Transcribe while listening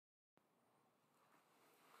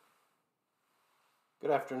Good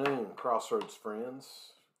afternoon, Crossroads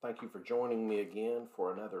friends. Thank you for joining me again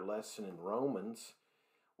for another lesson in Romans.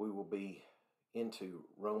 We will be into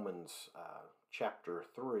Romans chapter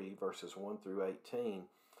 3, verses 1 through 18,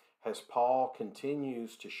 as Paul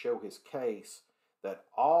continues to show his case that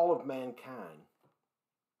all of mankind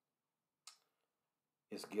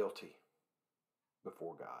is guilty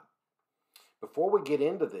before God. Before we get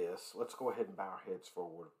into this, let's go ahead and bow our heads for a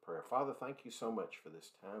word of prayer. Father, thank you so much for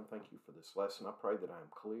this time. Thank you for this lesson. I pray that I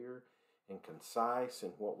am clear and concise in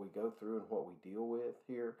what we go through and what we deal with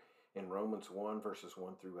here in Romans 1, verses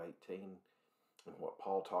 1 through 18, and what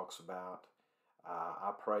Paul talks about.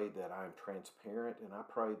 I pray that I am transparent, and I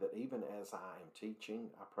pray that even as I am teaching,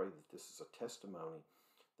 I pray that this is a testimony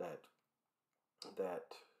that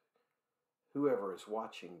whoever is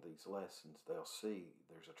watching these lessons, they'll see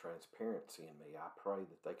there's a transparency in me. I pray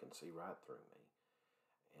that they can see right through me,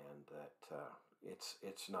 and that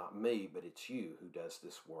it's not me, but it's you who does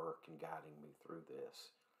this work and guiding me through this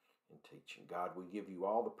and teaching. God, we give you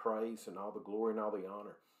all the praise and all the glory and all the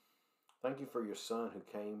honor. Thank you for your Son who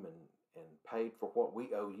came and paid for what we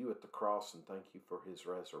owe you at the cross, and thank you for his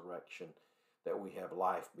resurrection, that we have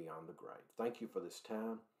life beyond the grave. Thank you for this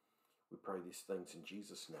time. We pray these things in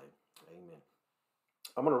Jesus' name. Amen.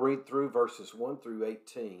 I'm going to read through verses 1 through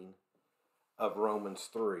 18 of Romans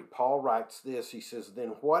 3. Paul writes this. He says, "Then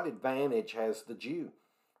what advantage has the Jew?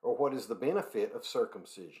 Or what is the benefit of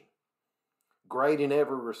circumcision? Great in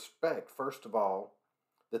every respect. First of all,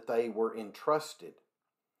 that they were entrusted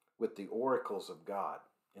with the oracles of God."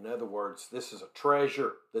 In other words, this is a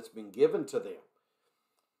treasure that's been given to them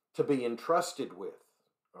to be entrusted with.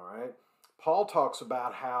 All right? Paul talks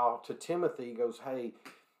about how to Timothy, he goes, hey,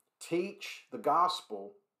 teach the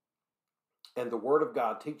gospel and the word of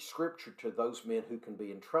God, teach scripture to those men who can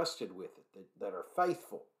be entrusted with it, that are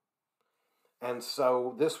faithful. And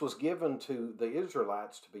so this was given to the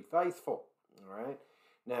Israelites to be faithful. All right.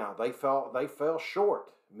 Now they fell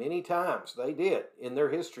short many times. They did in their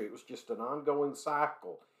history. It was just an ongoing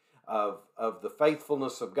cycle of the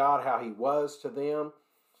faithfulness of God, how he was to them.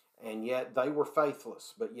 And yet they were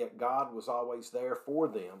faithless, but yet God was always there for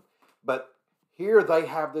them. But here they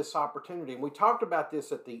have this opportunity. And we talked about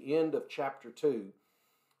this at the end of chapter 2,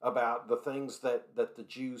 about the things that the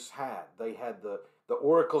Jews had. They had the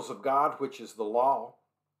oracles of God, which is the law.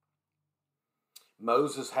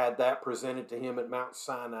 Moses had that presented to him at Mount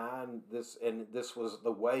Sinai, and this was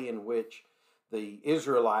the way in which the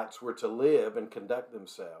Israelites were to live and conduct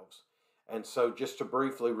themselves. And so just to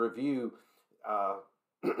briefly review,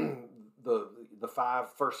 the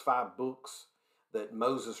first five books that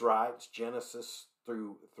Moses writes, Genesis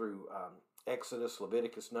through Exodus,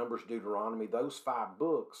 Leviticus, Numbers, Deuteronomy, those 5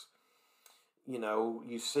 books,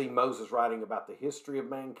 you see Moses writing about the history of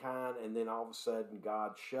mankind, and then all of a sudden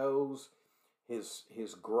God shows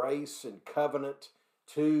his grace and covenant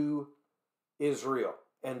to Israel,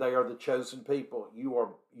 and they are the chosen people. You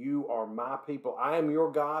are my people. I am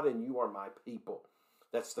your God, and you are my people.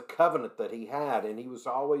 That's the covenant that he had, and he was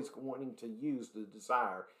always wanting to use the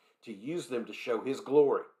desire to use them to show his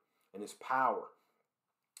glory and his power.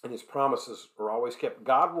 And his promises are always kept.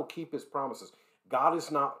 God will keep his promises. God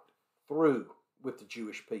is not through with the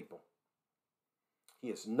Jewish people. He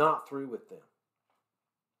is not through with them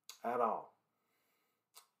at all.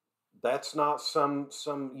 That's not some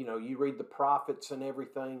you read the prophets and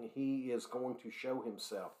everything. He is going to show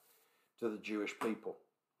himself to the Jewish people.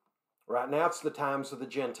 Right now it's the times of the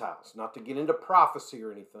Gentiles. Not to get into prophecy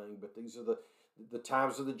or anything, but these are the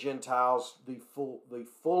times of the Gentiles, the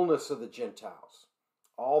fullness of the Gentiles.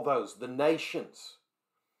 All those, the nations,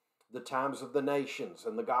 the times of the nations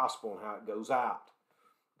and the gospel and how it goes out.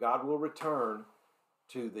 God will return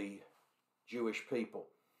to the Jewish people.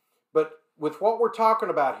 But with what we're talking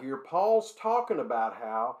about here, Paul's talking about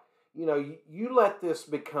how, you let this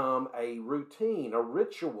become a routine, a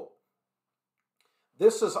ritual.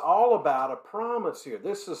 This is all about a promise here.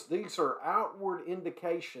 These are outward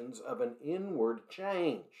indications of an inward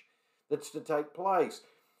change that's to take place.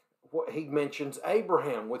 He mentions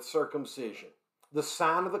Abraham with circumcision, the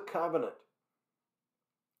sign of the covenant.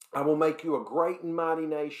 I will make you a great and mighty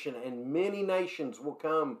nation, and many nations will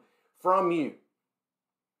come from you.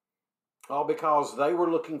 All because they were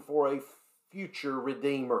looking for a future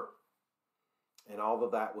redeemer. And all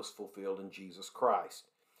of that was fulfilled in Jesus Christ.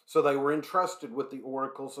 So they were entrusted with the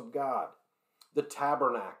oracles of God, the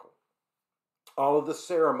tabernacle, all of the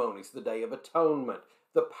ceremonies, the Day of Atonement,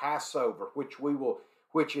 the Passover, which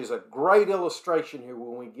is a great illustration here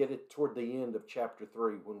when we get it toward the end of chapter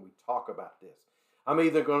 3 when we talk about this. I'm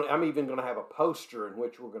even going to have a poster in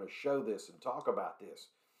which we're going to show this and talk about this.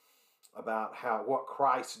 about what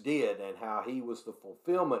Christ did and how he was the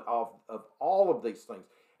fulfillment of all of these things.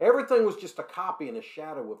 Everything was just a copy and a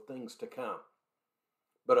shadow of things to come.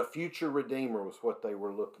 But a future Redeemer was what they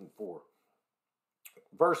were looking for.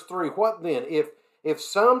 Verse 3, what then? If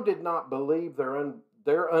some did not believe,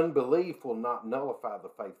 their unbelief will not nullify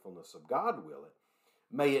the faithfulness of God, will it?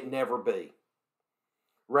 May it never be.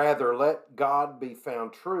 Rather, let God be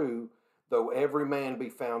found true, though every man be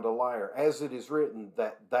found a liar, as it is written,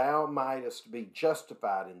 that thou mightest be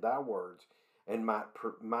justified in thy words, and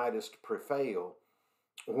mightest prevail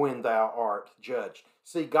when thou art judged.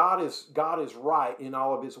 See, God is right in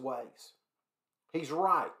all of his ways. He's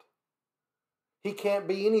right. He can't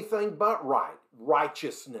be anything but right.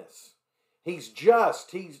 Righteousness. He's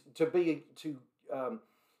just. He's to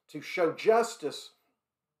show justice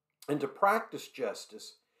and to practice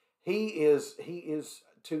justice. He's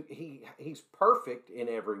perfect in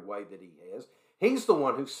every way that he has. He's the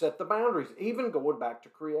one who set the boundaries, even going back to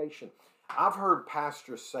creation. I've heard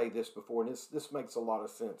pastors say this before, and this makes a lot of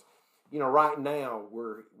sense. You know, right now,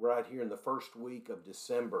 we're right here in the first week of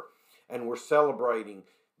December, and we're celebrating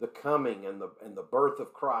the coming and the birth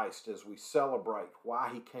of Christ as we celebrate why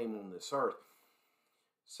he came on this earth.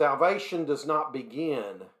 Salvation does not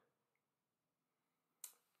begin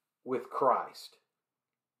with Christ.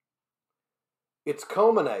 It's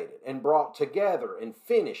culminated and brought together and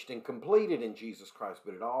finished and completed in Jesus Christ,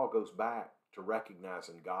 but it all goes back to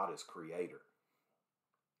recognizing God as creator.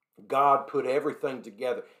 God put everything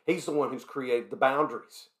together. He's the one who's created the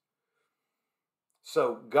boundaries.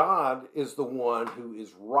 So God is the one who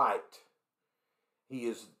is right.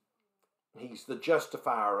 He's the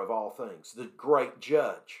justifier of all things, the great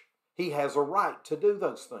judge. He has a right to do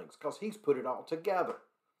those things because he's put it all together,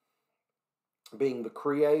 being the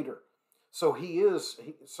creator. So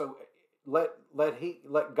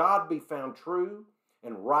let God be found true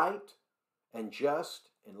and right and just,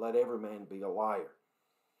 and let every man be a liar.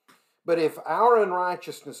 But if our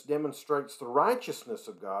unrighteousness demonstrates the righteousness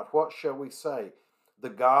of God, what shall we say? The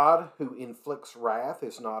God who inflicts wrath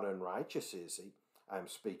is not unrighteous, is he? I'm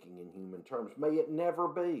speaking in human terms. May it never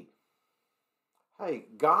be. Hey,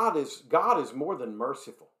 God is more than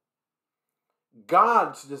merciful.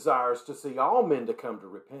 God's desire is to see all men to come to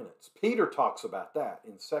repentance. Peter talks about that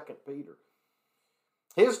in 2 Peter.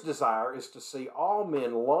 His desire is to see all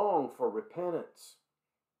men long for repentance.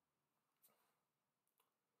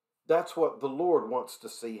 That's what the Lord wants to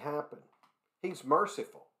see happen. He's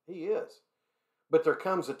merciful. He is. But there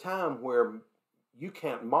comes a time where you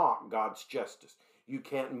can't mock God's justice. You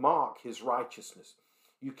can't mock his righteousness.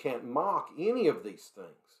 You can't mock any of these things.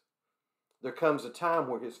 There comes a time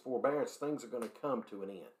where his forbearance, things are going to come to an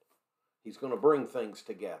end. He's going to bring things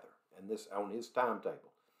together, and this on his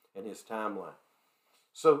timetable and his timeline.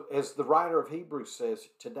 So as the writer of Hebrews says,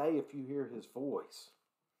 today if you hear his voice,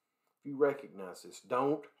 if you recognize this,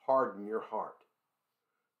 don't harden your heart.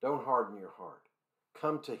 Don't harden your heart.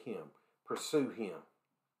 Come to him. Pursue him.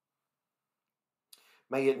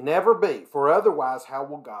 May it never be, for otherwise how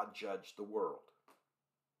will God judge the world?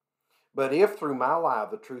 But if through my life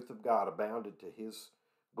the truth of God abounded to his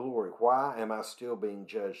glory, why am I still being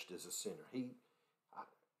judged as a sinner?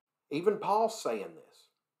 Even Paul's saying this.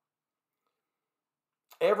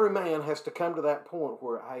 Every man has to come to that point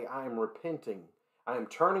where, hey, I am repenting. I am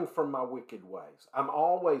turning from my wicked ways. I'm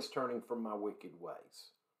always turning from my wicked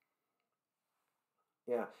ways.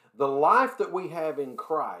 Yeah, the life that we have in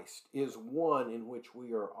Christ is one in which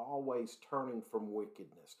we are always turning from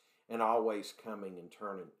wickedness and always coming and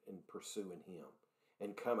turning and pursuing him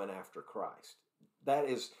and coming after Christ.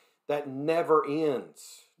 That never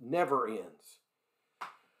ends, never ends.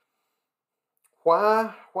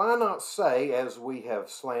 Why not say, as we are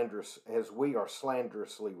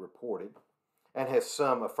slanderously reported, and has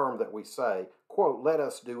some affirmed that we say, quote, let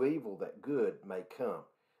us do evil that good may come.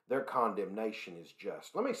 Their condemnation is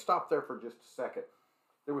just. Let me stop there for just a second.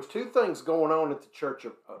 There was two things going on at the church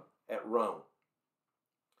at Rome.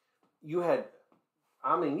 You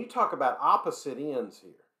talk about opposite ends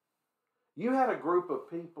here. You had a group of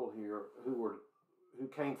people here who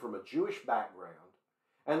came from a Jewish background,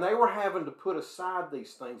 and they were having to put aside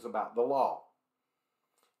these things about the law.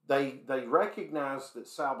 They recognized that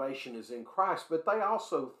salvation is in Christ, but they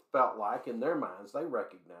also felt like, in their minds, they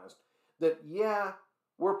recognized that, yeah,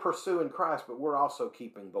 we're pursuing Christ, but we're also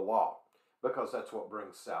keeping the law, because that's what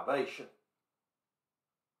brings salvation.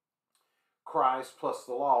 Christ plus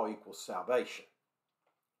the law equals salvation.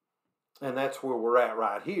 And that's where we're at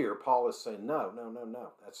right here. Paul is saying, no,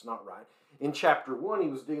 that's not right. In chapter 1, he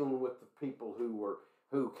was dealing with the people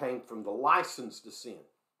who came from the license to sin.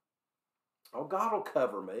 Oh, God will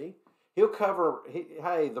cover me. He'll cover,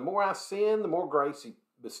 hey, the more I sin, the more grace he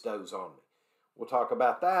bestows on me. We'll talk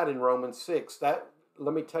about that in Romans 6. That,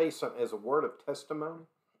 let me tell you something, as a word of testimony,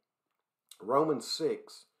 Romans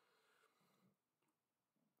 6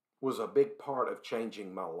 was a big part of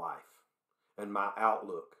changing my life and my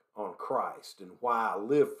outlook on Christ and why I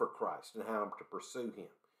live for Christ and how I'm to pursue him.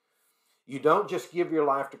 You don't just give your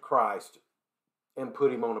life to Christ and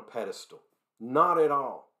put him on a pedestal. Not at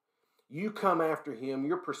all. You come after him,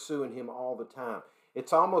 you're pursuing him all the time.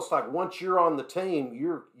 It's almost like once you're on the team,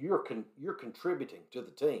 you're contributing to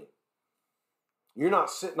the team. You're not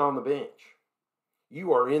sitting on the bench.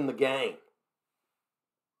 You are in the game.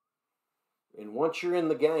 And once you're in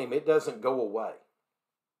the game, it doesn't go away.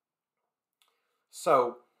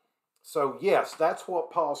 So yes, that's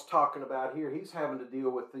what Paul's talking about here. He's having to deal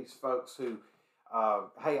with these folks who,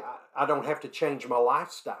 hey, I don't have to change my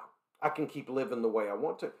lifestyle. I can keep living the way I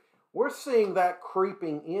want to. We're seeing that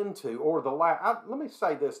creeping into, or let me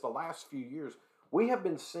say this, the last few years, we have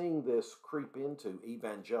been seeing this creep into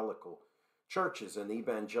evangelical churches and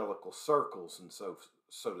evangelical circles, and so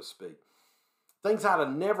to speak. Things I'd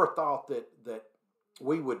have never thought that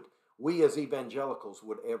we as evangelicals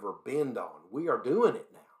would ever bend on. We are doing it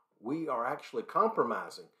now. We are actually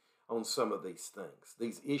compromising on some of these things,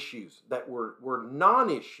 these issues that were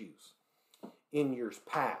non-issues in years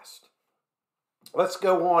past. Let's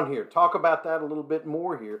go on here. Talk about that a little bit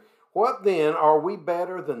more here. What then? Are we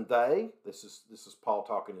better than they? This is Paul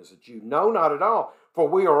talking as a Jew. No, not at all. For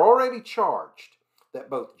we are already charged that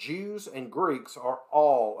both Jews and Greeks are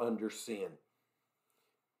all under sin.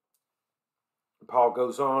 Paul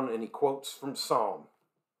goes on and he quotes from Psalm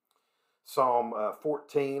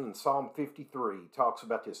 14 and Psalm 53. He talks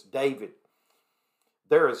about this. David,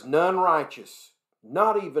 there is none righteous,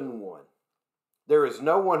 not even one. There is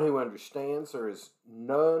no one who understands. There is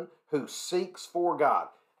none who seeks for God.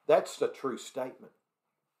 That's the true statement.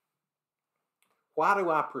 Why do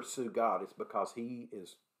I pursue God? It's because he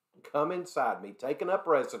is come inside me, taking up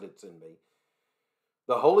residence in me.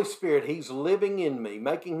 The Holy Spirit, he's living in me,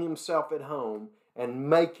 making himself at home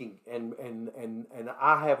and and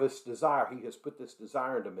I have this desire. He has put this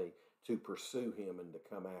desire into me to pursue him and to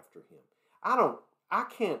come after him. I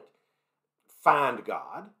can't find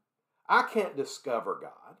God. I can't discover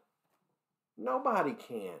God. Nobody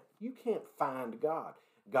can. You can't find God.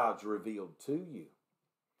 God's revealed to you.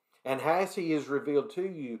 And as he is revealed to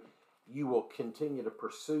you, you will continue to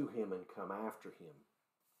pursue him and come after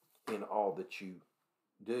him in all that you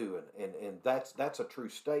do. And that's a true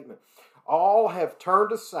statement. All have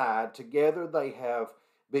turned aside. Together they have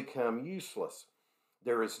become useless.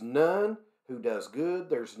 There is none who does good.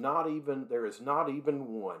 There is not even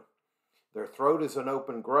one. Their throat is an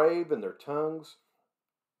open grave, and their tongues,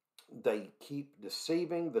 they keep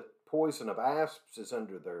deceiving. The poison of asps is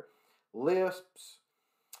under their lips,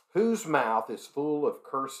 whose mouth is full of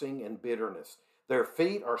cursing and bitterness. Their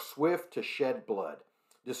feet are swift to shed blood.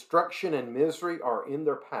 Destruction and misery are in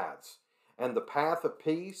their paths, and the path of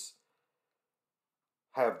peace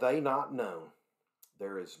have they not known.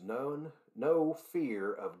 There is no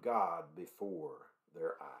fear of God before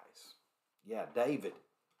their eyes. Yeah, David.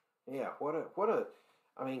 Yeah,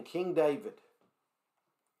 King David.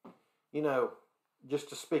 You know, just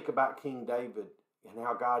to speak about King David and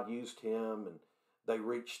how God used him, and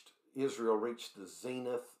Israel reached the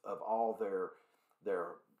zenith of all their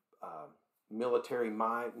military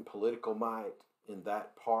might and political might in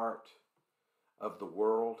that part of the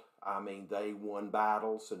world. I mean, they won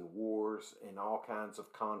battles and wars and all kinds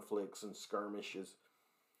of conflicts and skirmishes.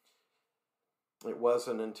 It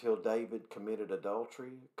wasn't until David committed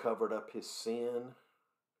adultery, covered up his sin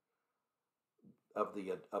of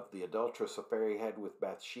the adulterous affair he had with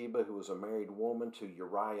Bathsheba, who was a married woman, to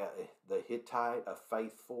Uriah the Hittite, a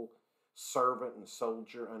faithful servant and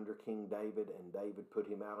soldier under King David, and David put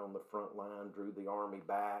him out on the front line, drew the army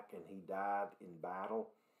back, and he died in battle.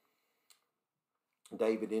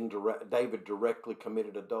 David directly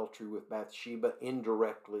committed adultery with Bathsheba,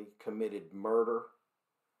 indirectly committed murder.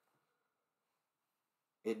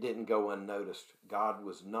 It didn't go unnoticed. God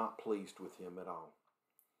was not pleased with him at all.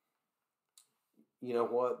 You know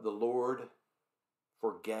what? The Lord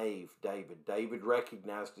forgave David. David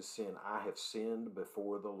recognized his sin. I have sinned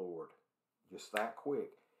before the Lord. Just that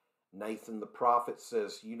quick. Nathan the prophet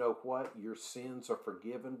says, you know what? Your sins are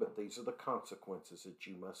forgiven, but these are the consequences that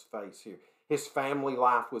you must face here. His family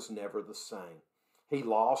life was never the same. He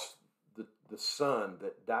lost the son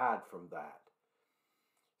that died from that.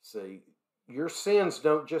 See, your sins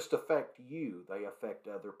don't just affect you, they affect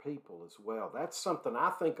other people as well. That's something I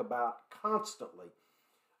think about constantly,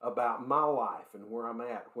 about my life and where I'm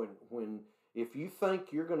at when if you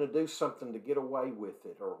think you're going to do something to get away with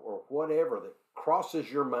it or whatever that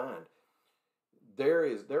crosses your mind,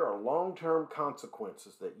 there are long-term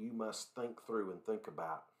consequences that you must think through and think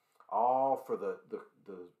about, all for the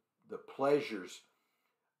pleasures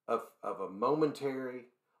of a momentary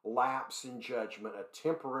lapse in judgment, a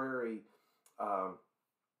temporary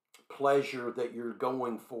pleasure that you're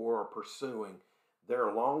going for or pursuing. There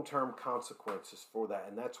are long-term consequences for that,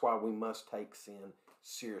 and that's why we must take sin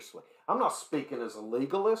seriously. I'm not speaking as a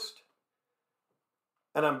legalist,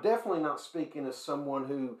 and I'm definitely not speaking as someone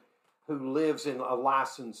who lives in a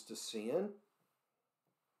license to sin.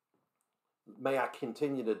 May I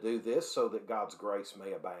continue to do this so that God's grace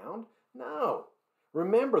may abound? No.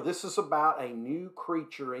 Remember, this is about a new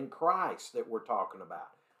creature in Christ that we're talking about.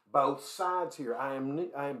 Both sides here.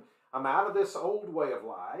 I'm out of this old way of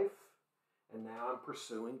life, and now I'm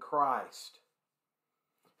pursuing Christ.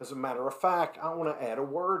 As a matter of fact, I want to add a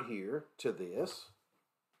word here to this,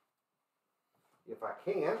 if I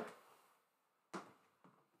can.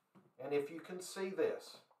 And if you can see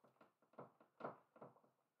this,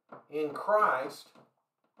 in Christ,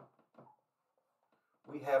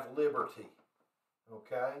 we have liberty.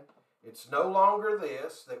 Okay? It's no longer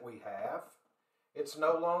this that we have. It's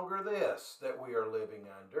no longer this that we are living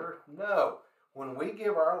under. No. When we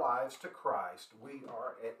give our lives to Christ, we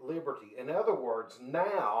are at liberty. In other words,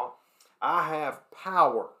 now I have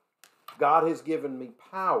power. God has given me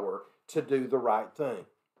power to do the right thing.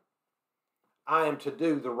 I am to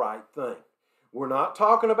do the right thing. We're not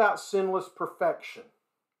talking about sinless perfection.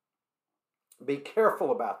 Be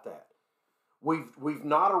careful about that. We've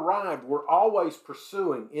not arrived. We're always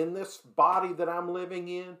pursuing. In this body that I'm living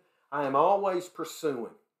in, I am always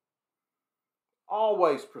pursuing.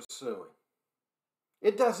 Always pursuing.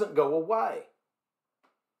 It doesn't go away.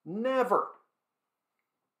 Never.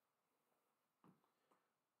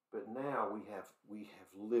 But now we have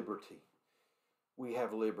liberty. We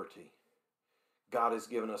have liberty. God has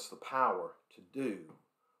given us the power to do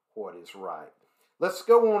what is right. Let's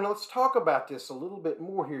go on. Let's talk about this a little bit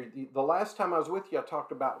more here. The last time I was with you, I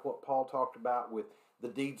talked about what Paul talked about with the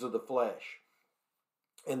deeds of the flesh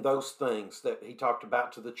and those things that he talked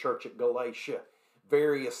about to the church at Galatia.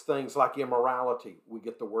 Various things like immorality. We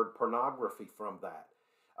get the word pornography from that.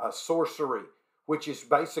 Sorcery, which is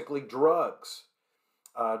basically drugs.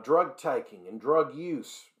 Drug taking and drug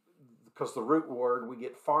use, because the root word, we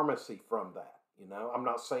get pharmacy from that. You know, I'm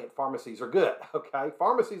not saying pharmacies are good, okay?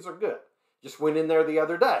 Pharmacies are good. Just went in there the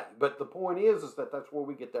other day. But the point is that that's where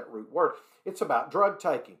we get that root word. It's about drug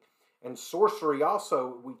taking. And sorcery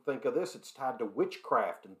also, we think of this, it's tied to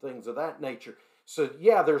witchcraft and things of that nature. So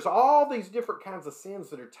yeah, there's all these different kinds of sins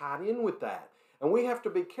that are tied in with that. And we have to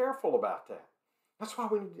be careful about that. That's why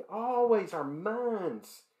we need to always, our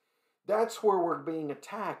minds, that's where we're being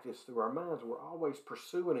attacked, is through our minds. We're always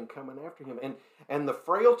pursuing and coming after him. And the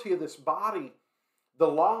frailty of this body, the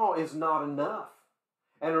law is not enough.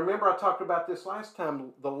 And remember, I talked about this last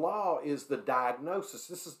time. The law is the diagnosis.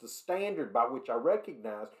 This is the standard by which I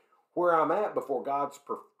recognize where I'm at before God's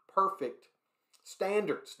perfect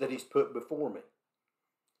standards that he's put before me.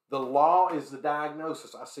 The law is the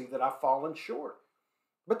diagnosis. I see that I've fallen short.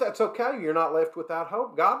 But that's okay. You're not left without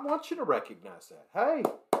hope. God wants you to recognize that. Hey,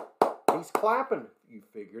 he's clapping. You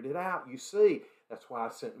figured it out. You see, that's why I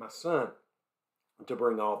sent my son to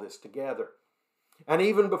bring all this together. And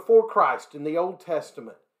even before Christ in the Old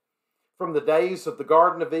Testament, from the days of the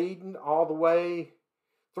Garden of Eden all the way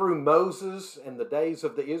through Moses and the days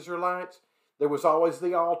of the Israelites, there was always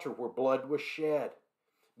the altar where blood was shed.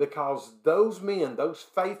 Because those men, those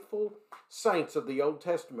faithful saints of the Old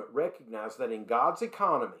Testament, recognized that in God's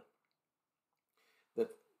economy, that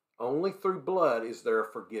only through blood is there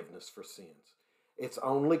a forgiveness for sins. It's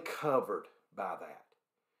only covered by that,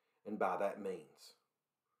 and by that means.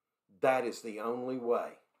 That is the only way.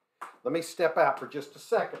 Let me step out for just a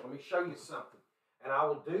second. Let me show you something. And I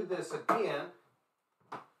will do this again.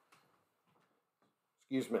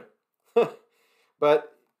 Excuse me.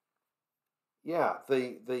 But yeah,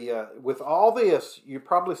 with all this, you're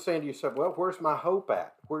probably saying to yourself, well, where's my hope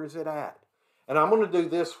at? Where is it at? And I'm going to do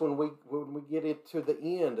this when we get into the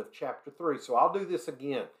end of chapter 3. So I'll do this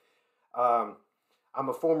again. I'm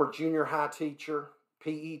a former junior high teacher,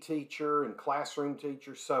 PE teacher, and classroom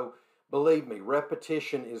teacher. So believe me,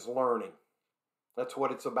 repetition is learning. That's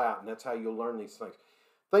what it's about, and that's how you'll learn these things.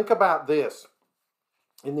 Think about this.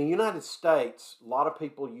 In the United States, a lot of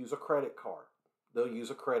people use a credit card. They'll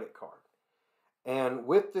use a credit card. And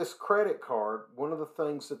with this credit card, one of the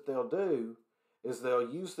things that they'll do is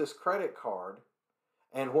they'll use this credit card,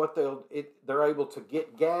 and what they're able to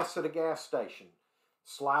get gas at a gas station,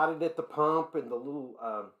 slide it at the pump in the little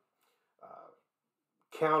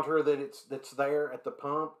counter that's there at the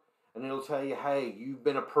pump, and it'll tell you, hey, you've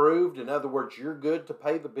been approved. In other words, you're good to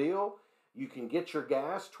pay the bill. You can get your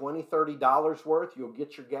gas, $20, $30 worth. You'll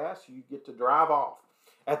get your gas. You get to drive off.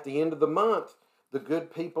 At the end of the month, the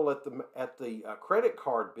good people at the credit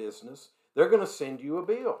card business, they're going to send you a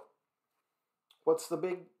bill. What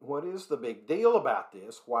is the big deal about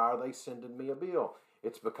this? Why are they sending me a bill?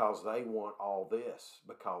 It's because they want all this.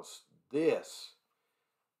 Because this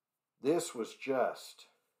was just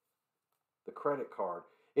the credit card.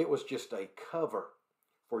 It was just a cover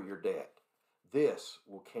for your debt. This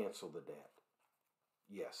will cancel the debt.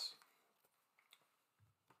 Yes.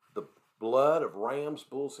 The blood of rams,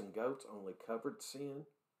 bulls, and goats only covered sin.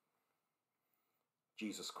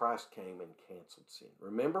 Jesus Christ came and canceled sin.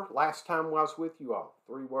 Remember, last time I was with you all,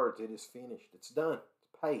 3 words, it is finished. It's done. It's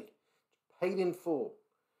paid. It's paid in full.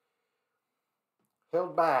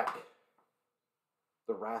 Held back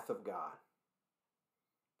the wrath of God.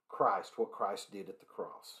 Christ, what Christ did at the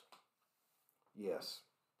cross. Yes.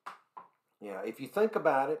 Yeah, if you think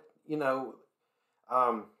about it,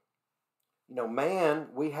 man,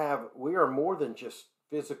 we are more than just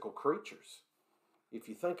physical creatures. If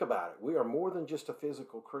you think about it, we are more than just a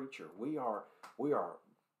physical creature. We are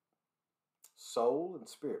soul and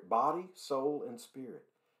spirit, body, soul, and spirit.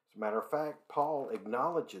 As a matter of fact, Paul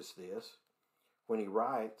acknowledges this when he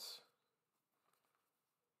writes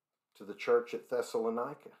to the church at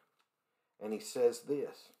Thessalonica. And he says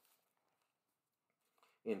this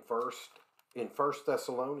in First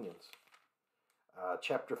Thessalonians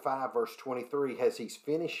chapter 5, verse 23, as he's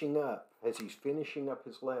finishing up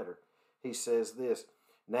his letter, he says this,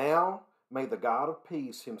 now may the God of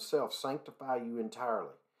peace himself sanctify you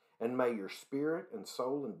entirely, and may your spirit and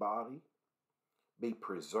soul and body be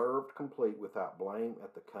preserved complete without blame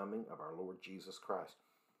at the coming of our Lord Jesus Christ.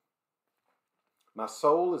 My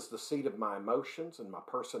soul is the seat of my emotions and my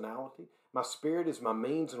personality. My spirit is my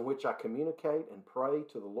means in which I communicate and pray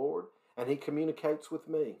to the Lord, and he communicates with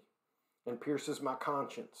me and pierces my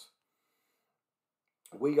conscience.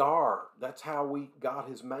 That's how God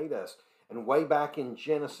has made us. And way back in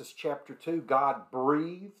Genesis chapter 2, God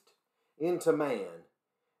breathed into man,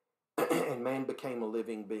 and man became a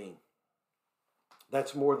living being.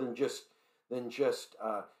 That's more than just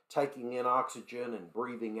taking in oxygen and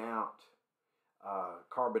breathing out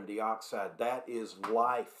carbon dioxide. That is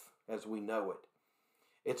life as we know it.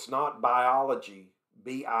 It's not biology,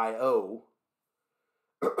 B-I-O,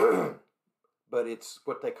 but it's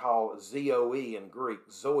what they call Zoe in Greek,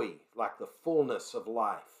 Zoe, like the fullness of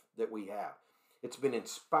life that we have. It's been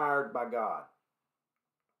inspired by God.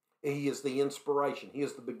 He is the inspiration. He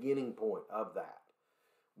is the beginning point of that.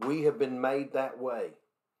 We have been made that way.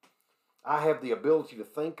 I have the ability to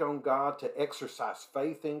think on God, to exercise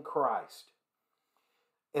faith in Christ.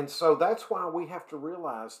 And so that's why we have to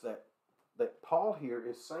realize that Paul here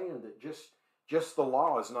is saying that just the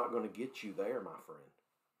law is not going to get you there, my friend.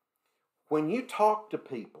 When you talk to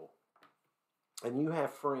people and you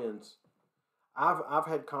have friends, I've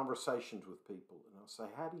had conversations with people, and I'll say,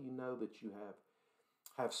 how do you know that you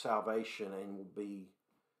have salvation and will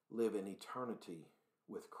live in eternity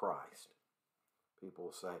with Christ? People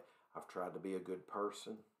will say, I've tried to be a good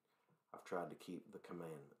person. I've tried to keep the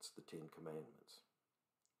commandments, the 10 commandments.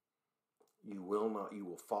 You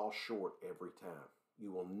will fall short every time.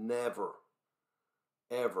 You will never,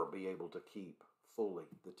 ever be able to keep fully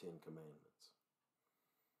the 10 commandments.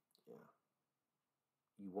 Yeah.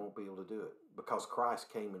 You won't be able to do it because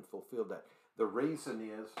Christ came and fulfilled that. The reason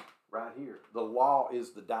is right here. The law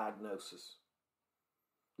is the diagnosis.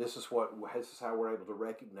 This is how we're able to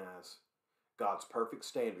recognize God's perfect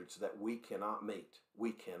standards that we cannot meet.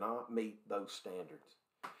 We cannot meet those standards.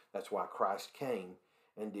 That's why Christ came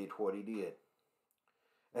and did what he did.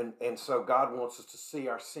 And so God wants us to see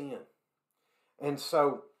our sin. And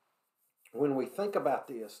so when we think about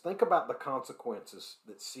this, think about the consequences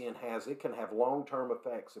that sin has. It can have long-term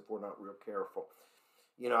effects if we're not real careful.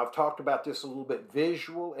 I've talked about this a little bit.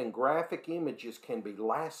 Visual and graphic images can be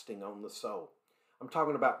lasting on the soul. I'm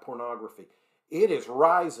talking about pornography. It is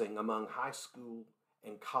rising among high school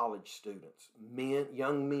and college students.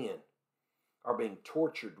 Young men are being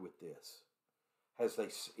tortured with this as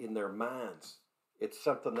in their minds. It's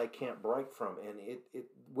something they can't break from, and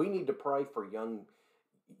we need to pray for young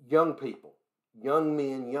people, young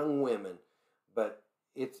men, young women, but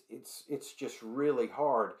it's just really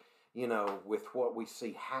hard, with what we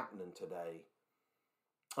see happening today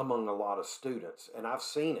among a lot of students. And I've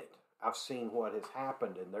seen it. I've seen what has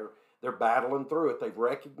happened, and they're battling through it. They've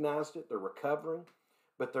recognized it. They're recovering,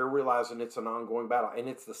 but they're realizing it's an ongoing battle. And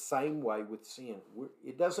it's the same way with sin.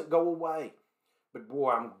 It doesn't go away. But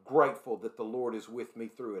boy, I'm grateful that the Lord is with me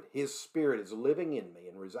through it. His Spirit is living in me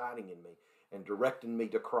and residing in me and directing me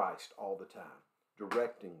to Christ all the time.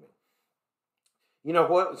 Directing me. You know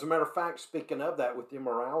what? As a matter of fact, speaking of that with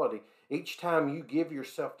immorality, each time you give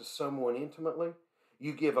yourself to someone intimately,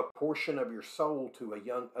 you give a portion of your soul to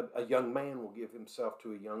a young man will give himself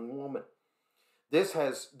to a young woman. This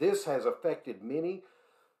has affected many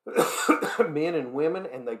men and women,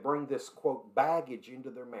 and they bring this, quote, baggage into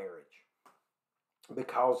their marriage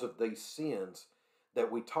because of these sins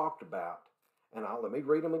that we talked about. And let me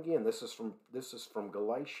read them again. This is from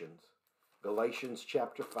Galatians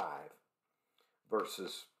chapter 5,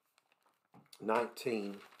 verses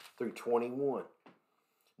 19 through 21.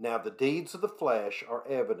 Now the deeds of the flesh are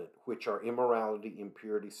evident, which are immorality,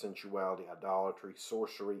 impurity, sensuality, idolatry,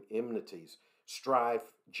 sorcery, enmities, strife,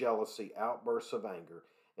 jealousy, outbursts of anger,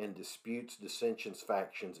 and disputes, dissensions,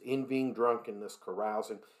 factions, envying, drunkenness,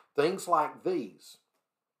 carousing, things like these,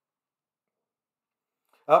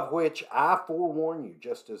 of which I forewarn you,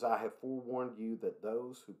 just as I have forewarned you, that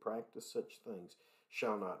those who practice such things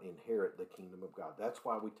shall not inherit the kingdom of God. That's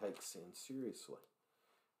why we take sin seriously,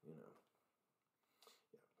 you know.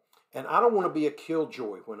 And I don't want to be a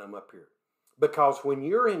killjoy when I'm up here, because when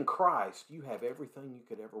you're in Christ, you have everything you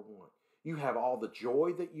could ever want. You have all the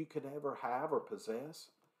joy that you could ever have or possess.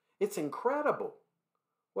 It's incredible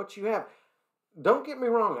what you have. Don't get me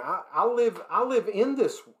wrong. I live in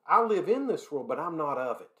this world, but I'm not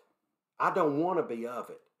of it. I don't want to be of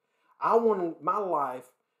it. I want my life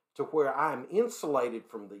to where I am insulated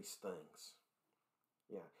from these things.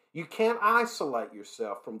 Yeah. You can't isolate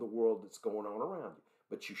yourself from the world that's going on around you,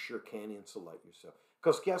 but you sure can insulate yourself.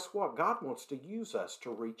 Because guess what? God wants to use us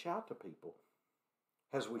to reach out to people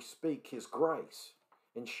as we speak His grace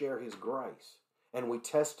and share His grace. And we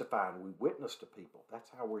testify and we witness to people.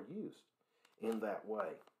 That's how we're used in that way.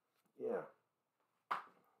 Yeah.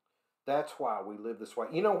 That's why we live this way.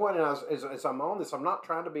 You know what? And as I'm on this, I'm not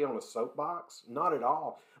trying to be on a soapbox. Not at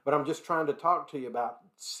all. But I'm just trying to talk to you about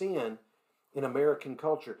sin in American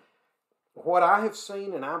culture. What I have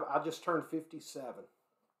seen, and I just turned 57.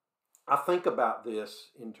 I think about this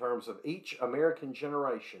in terms of each American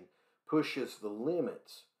generation pushes the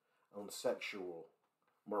limits on sexual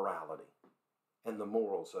morality and the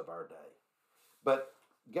morals of our day. But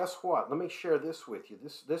guess what? Let me share this with you.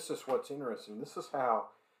 This is what's interesting. This is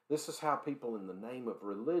how people in the name of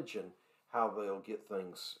religion, how they'll get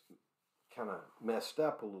things kind of messed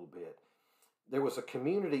up a little bit. There was a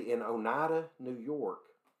community in Oneida, New York.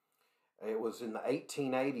 It was in the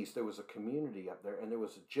 1880s. There was a community up there, and there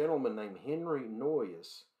was a gentleman named Henry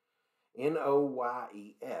Noyes,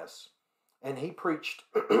 Noyes, and he preached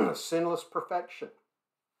sinless perfection.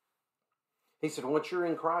 He said, once you're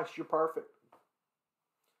in Christ, you're perfect.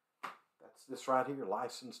 That's this right here,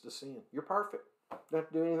 license to sin. You're perfect. You don't have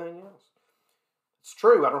to do anything else. It's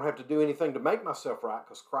true, I don't have to do anything to make myself right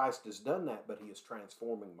because Christ has done that, but He is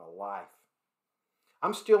transforming my life.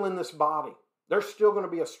 I'm still in this body. There's still going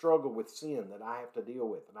to be a struggle with sin that I have to deal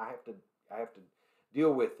with, and I have to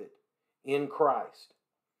deal with it in Christ.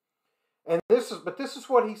 And this is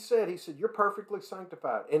what he said. He said, "You're perfectly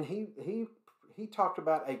sanctified." And he talked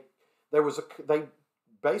about they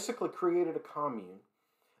basically created a commune,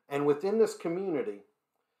 and within this community,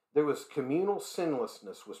 there was communal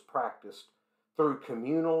sinlessness was practiced through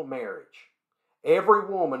communal marriage. Every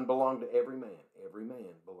woman belonged to every man. Every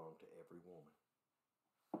man belonged to every woman.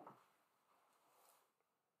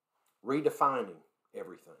 Redefining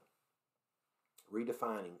everything.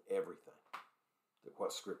 Redefining everything.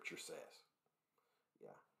 What Scripture says.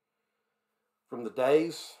 Yeah. From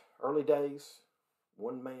the early days,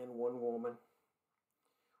 one man, one woman.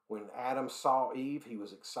 When Adam saw Eve, he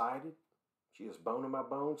was excited. She is bone of my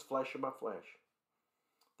bones, flesh of my flesh.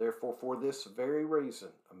 Therefore, for this very reason,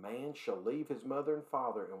 a man shall leave his mother and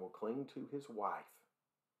father and will cling to his wife,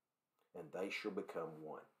 and they shall become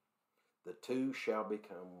one. The two shall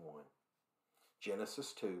become one.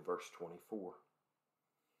 Genesis 2, verse 24.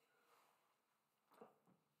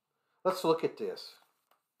 Let's look at this.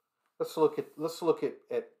 Let's look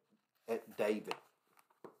at David.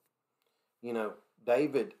 You know,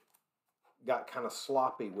 David got kind of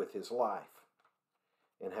sloppy with his life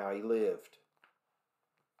and how he lived.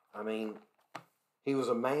 I mean, he was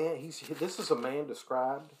a man. This is a man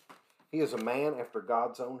described. He is a man after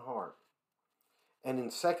God's own heart. And in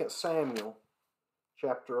 2 Samuel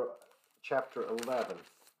chapter 11,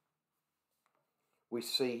 we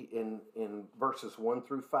see in verses 1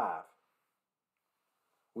 through 5,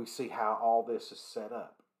 we see how all this is set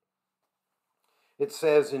up. It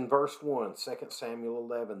says in verse 1, 2 Samuel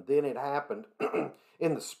 11, "Then it happened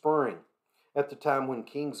in the spring, at the time when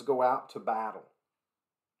kings go out to battle,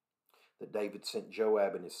 that David sent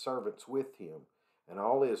Joab and his servants with him and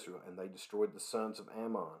all Israel, and they destroyed the sons of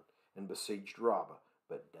Ammon and besieged Rabbah.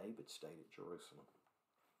 But David stayed at Jerusalem.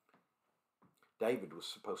 David was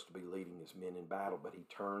supposed to be leading his men in battle, but he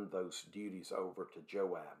turned those duties over to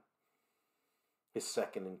Joab, his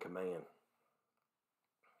second in command.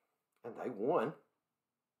 And they won.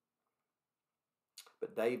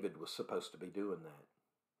 But David was supposed to be doing that.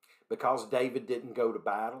 Because David didn't go to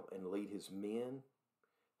battle and lead his men,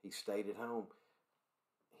 he stayed at home.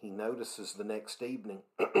 He notices the next evening,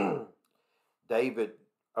 David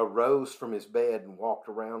arose from his bed and walked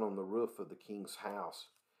around on the roof of the king's house.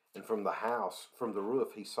 And from the roof,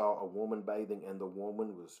 he saw a woman bathing, and the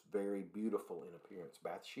woman was very beautiful in appearance,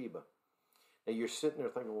 Bathsheba. Now you're sitting there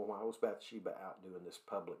thinking, well, why was Bathsheba out doing this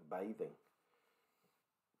public bathing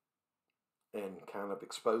and kind of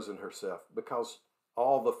exposing herself? Because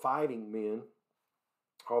all the fighting men,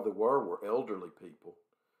 all there were elderly people,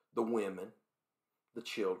 the women, the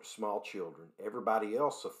children, small children. Everybody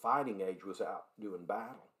else of fighting age was out doing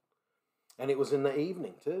battle. And it was in the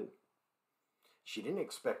evening too. She didn't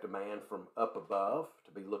expect a man from up above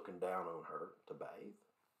to be looking down on her to bathe,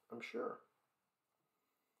 I'm sure.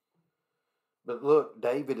 But look,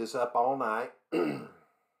 David is up all night,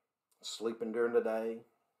 sleeping during the day,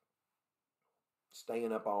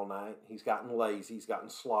 staying up all night. He's gotten lazy. He's gotten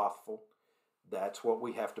slothful. That's what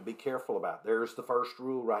we have to be careful about. There's the first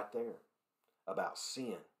rule right there about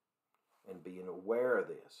sin and being aware of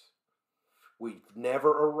this. We've never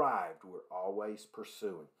arrived. We're always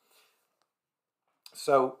pursuing.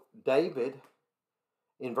 So David,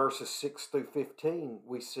 in verses 6 through 15,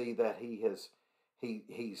 we see that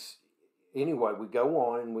he's anyway, we go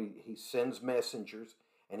on and he sends messengers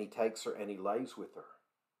and he takes her and he lays with her.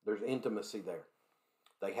 There's intimacy there.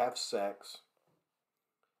 They have sex.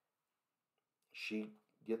 She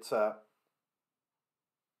gets up,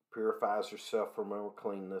 purifies herself from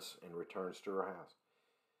uncleanness, and returns to her house.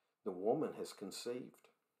 The woman has conceived.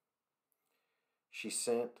 She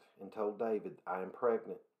sent and told David, I am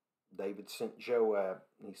pregnant. David sent Joab,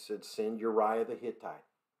 and he said, send Uriah the Hittite,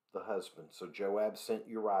 the husband. So Joab sent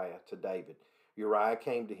Uriah to David. Uriah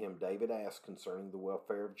came to him. David asked concerning the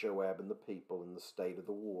welfare of Joab and the people and the state of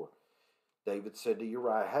the war. David said to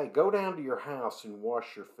Uriah, hey, go down to your house and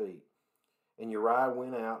wash your feet. And Uriah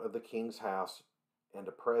went out of the king's house, and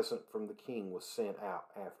a present from the king was sent out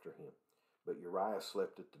after him. But Uriah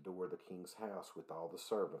slept at the door of the king's house with all the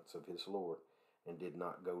servants of his lord, and did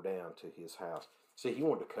not go down to his house. See, he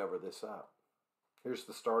wanted to cover this up. Here's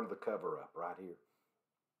the start of the cover-up right here.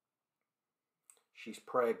 She's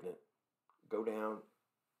pregnant. Go down,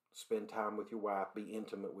 spend time with your wife, be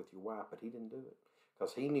intimate with your wife. But he didn't do it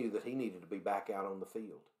because he knew that he needed to be back out on the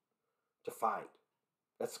field to fight.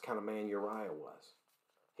 That's the kind of man Uriah was.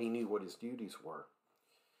 He knew what his duties were.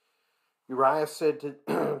 Uriah said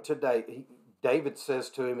to David, David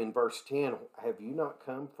says to him in verse 10, have you not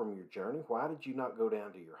come from your journey? Why did you not go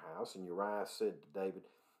down to your house? And Uriah said to David,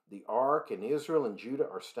 the ark and Israel and Judah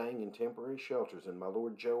are staying in temporary shelters, and my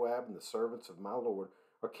lord Joab and the servants of my lord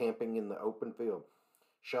are camping in the open field.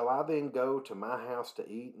 Shall I then go to my house to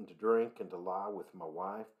eat and to drink and to lie with my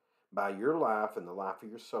wife? By your life and the life of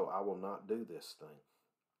your soul, I will not do this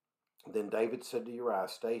thing. Then David said to Uriah,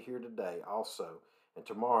 stay here today also, and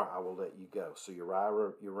tomorrow I will let you go. So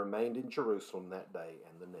Uriah remained in Jerusalem that day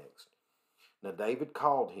and the next. Now David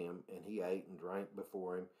called him, and he ate and drank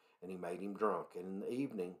before him, and he made him drunk. And in the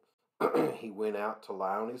evening he went out to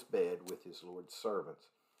lie on his bed with his lord's servants.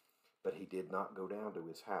 But he did not go down to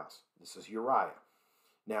his house. This is Uriah.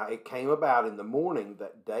 Now it came about in the morning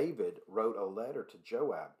that David wrote a letter to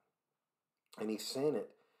Joab, and he sent it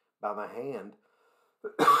by the hand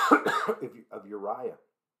of Uriah.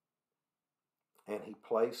 And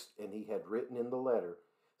he had written in the letter,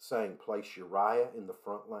 saying, place Uriah in the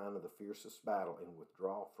front line of the fiercest battle and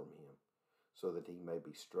withdraw from him, so that he may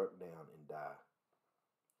be struck down and die.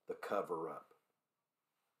 The cover-up.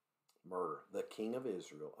 Murder. The king of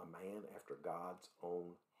Israel, a man after God's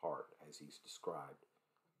own heart, as he's described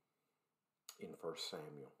in 1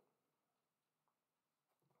 Samuel.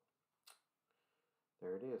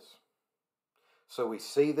 There it is. So we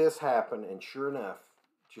see this happen, and sure enough,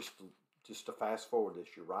 just to fast forward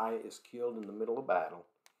this, Uriah is killed in the middle of battle.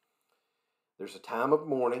 There's a time of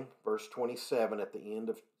mourning, verse 27 at the end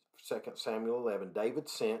of 2 Samuel 11. David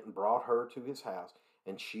sent and brought her to his house,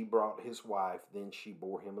 and she brought his wife. Then she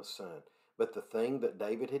bore him a son. But the thing that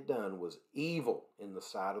David had done was evil in the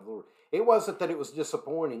sight of the Lord. It wasn't that it was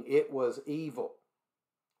disappointing. It was evil.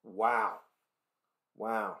 Wow.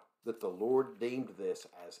 Wow. That the Lord deemed this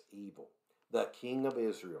as evil. The king of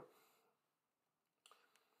Israel.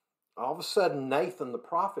 All of a sudden, Nathan the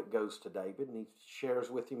prophet goes to David and he shares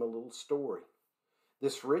with him a little story.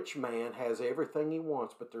 This rich man has everything he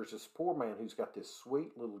wants, but there's this poor man who's got this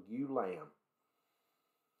sweet little ewe lamb.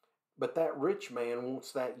 But that rich man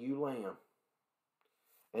wants that ewe lamb.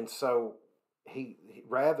 And so he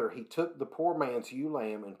took the poor man's ewe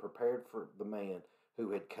lamb and prepared for the man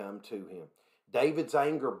who had come to him. David's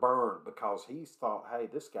anger burned because he thought, hey,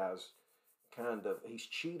 this guy's he's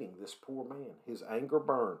cheating this poor man. His anger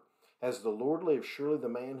burned. As the Lord lives, surely the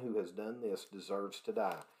man who has done this deserves to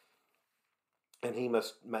die. And he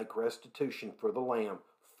must make restitution for the lamb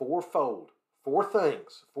fourfold. Four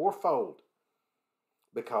things, fourfold.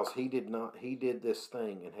 Because he did this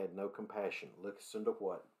thing and had no compassion. Listen to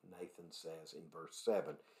what Nathan says in verse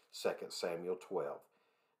 7, 2 Samuel 12.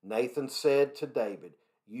 Nathan said to David,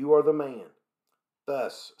 you are the man.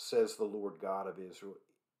 Thus says the Lord God of Israel,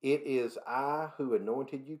 it is I who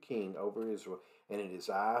anointed you king over Israel, and it is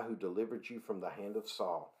I who delivered you from the hand of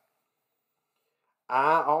Saul.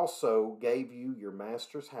 I also gave you your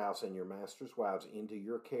master's house and your master's wives into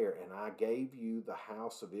your care, and I gave you the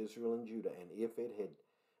house of Israel and Judah, and if it had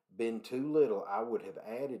been too little, I would have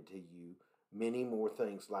added to you many more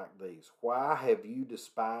things like these. Why have you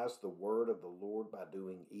despised the word of the Lord by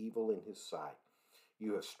doing evil in his sight?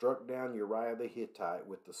 You have struck down Uriah the Hittite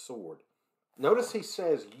with the sword. Notice he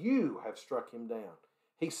says, you have struck him down.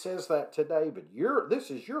 He says that to David.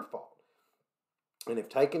 This is your fault. And have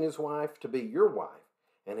taken his wife to be your wife,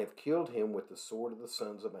 and have killed him with the sword of the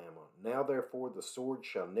sons of Ammon. Now therefore the sword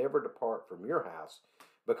shall never depart from your house,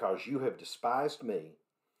 because you have despised me,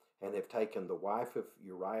 and have taken the wife of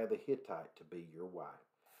Uriah the Hittite to be your wife.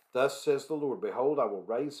 Thus says the Lord, behold, I will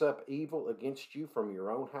raise up evil against you from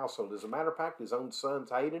your own household. As a matter of fact, his own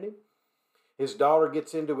sons hated him. His daughter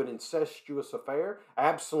gets into an incestuous affair.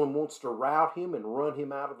 Absalom wants to rout him and run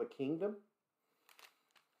him out of the kingdom.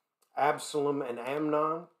 Absalom and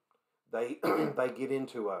Amnon, they get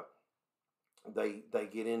into a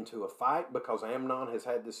fight because Amnon has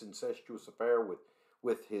had this incestuous affair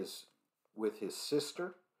with his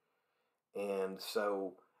sister, and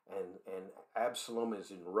so and Absalom is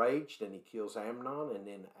enraged and he kills Amnon, and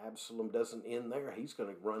then Absalom doesn't end there. He's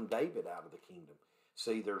going to run David out of the kingdom.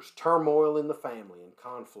 See, there's turmoil in the family and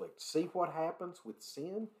conflict. See what happens with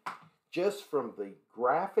sin? Just from the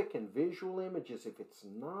graphic and visual images, if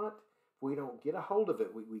we don't get a hold of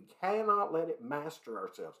it, we cannot let it master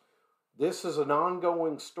ourselves. This is an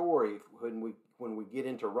ongoing story when we get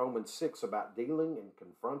into Romans 6 about dealing and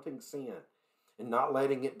confronting sin and not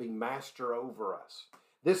letting it be master over us.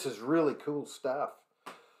 This is really cool stuff.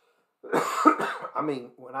 I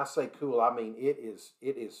mean, when I say cool, I mean it is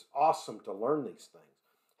awesome to learn these things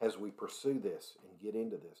as we pursue this and get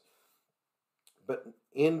into this. But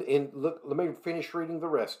look, let me finish reading the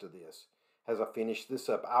rest of this as I finish this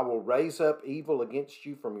up. I will raise up evil against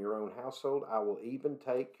you from your own household. I will even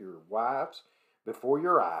take your wives before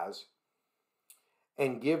your eyes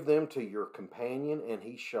and give them to your companion, and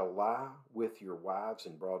he shall lie with your wives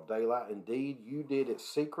in broad daylight. Indeed, you did it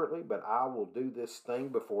secretly, but I will do this thing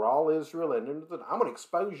before all Israel, and I'm going to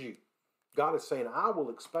expose you. God is saying, I will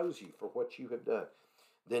expose you for what you have done.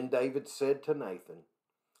 Then David said to Nathan,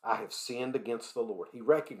 I have sinned against the Lord. He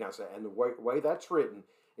recognized that, and the way that's written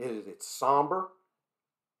is it's somber,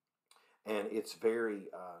 and it's very,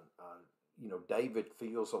 David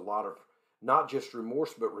feels a lot of not just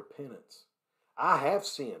remorse, but repentance. I have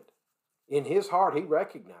sinned. In his heart, he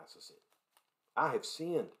recognizes it. I have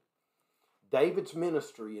sinned. David's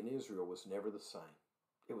ministry in Israel was never the same.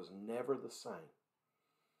 It was never the same.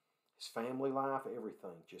 His family life,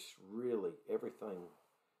 everything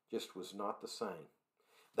just was not the same.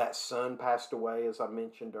 That son passed away, as I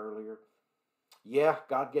mentioned earlier. Yeah,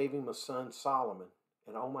 God gave him a son, Solomon.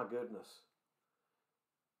 And oh my goodness.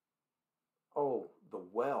 Oh, the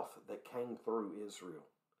wealth that came through Israel.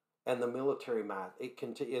 And the military might,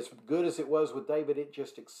 as good as it was with David, it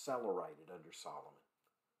just accelerated under Solomon.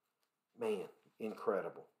 Man,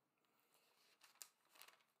 incredible.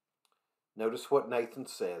 Notice what Nathan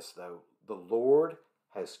says, though. The Lord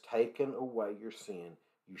has taken away your sin.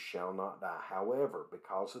 You shall not die. However,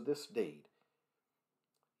 because of this deed,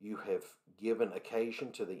 you have given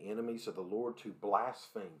occasion to the enemies of the Lord to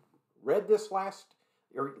blaspheme. Read this last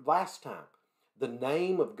time. The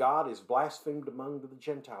name of God is blasphemed among the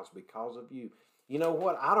Gentiles because of you. You know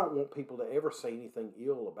what? I don't want people to ever say anything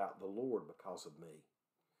ill about the Lord because of me.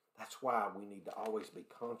 That's why we need to always be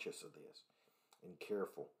conscious of this and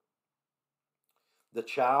careful. The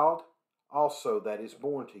child also that is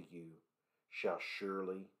born to you shall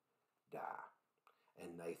surely die.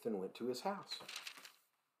 And Nathan went to his house.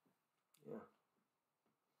 Yeah.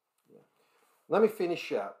 Let me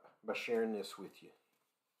finish up by sharing this with you.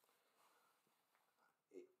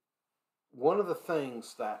 One of the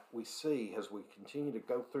things that we see as we continue to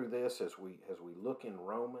go through this, as we look in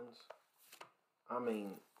Romans, I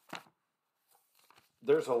mean,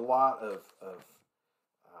 there's a lot of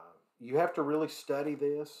you have to really study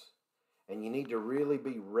this, and you need to really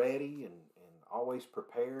be ready and always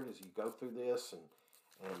prepared as you go through this.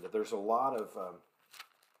 And there's a lot of,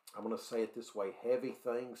 I'm going to say it this way, heavy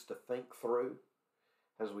things to think through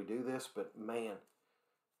as we do this. But man,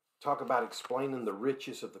 talk about explaining the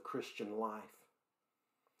riches of the Christian life.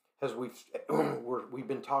 As we've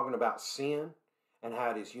been talking about sin and how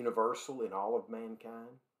it is universal in all of mankind.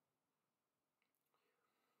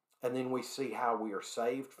 And then we see how we are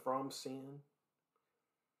saved from sin.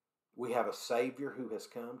 We have a Savior who has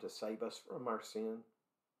come to save us from our sin.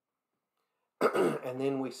 And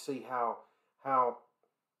then we see how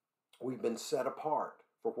we've been set apart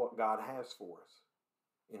for what God has for us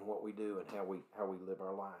in what we do and how we live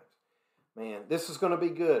our lives. Man, this is going to be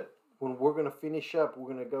good. When we're going to finish up,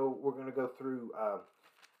 we're going to go through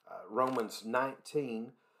Romans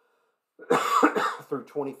 19 through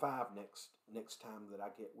 25 next time that I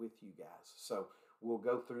get with you guys. So we'll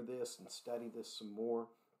go through this and study this some more.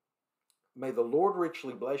 May the Lord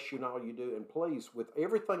richly bless you in all you do. And please, with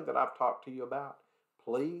everything that I've talked to you about,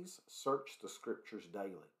 please search the Scriptures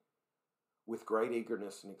daily with great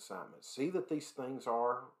eagerness and excitement. See that these things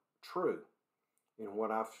are true in what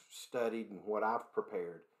I've studied and what I've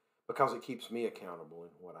prepared, because it keeps me accountable in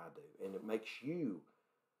what I do. And it makes you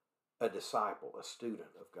a disciple, a student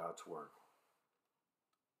of God's Word.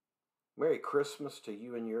 Merry Christmas to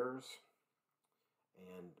you and yours,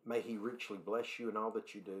 and may He richly bless you in all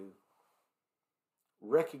that you do.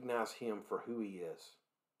 Recognize Him for who He is,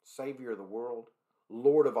 Savior of the world,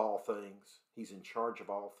 Lord of all things. He's in charge of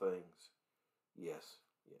all things. Yes.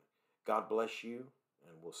 Yeah. God bless you,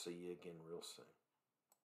 and we'll see you again real soon.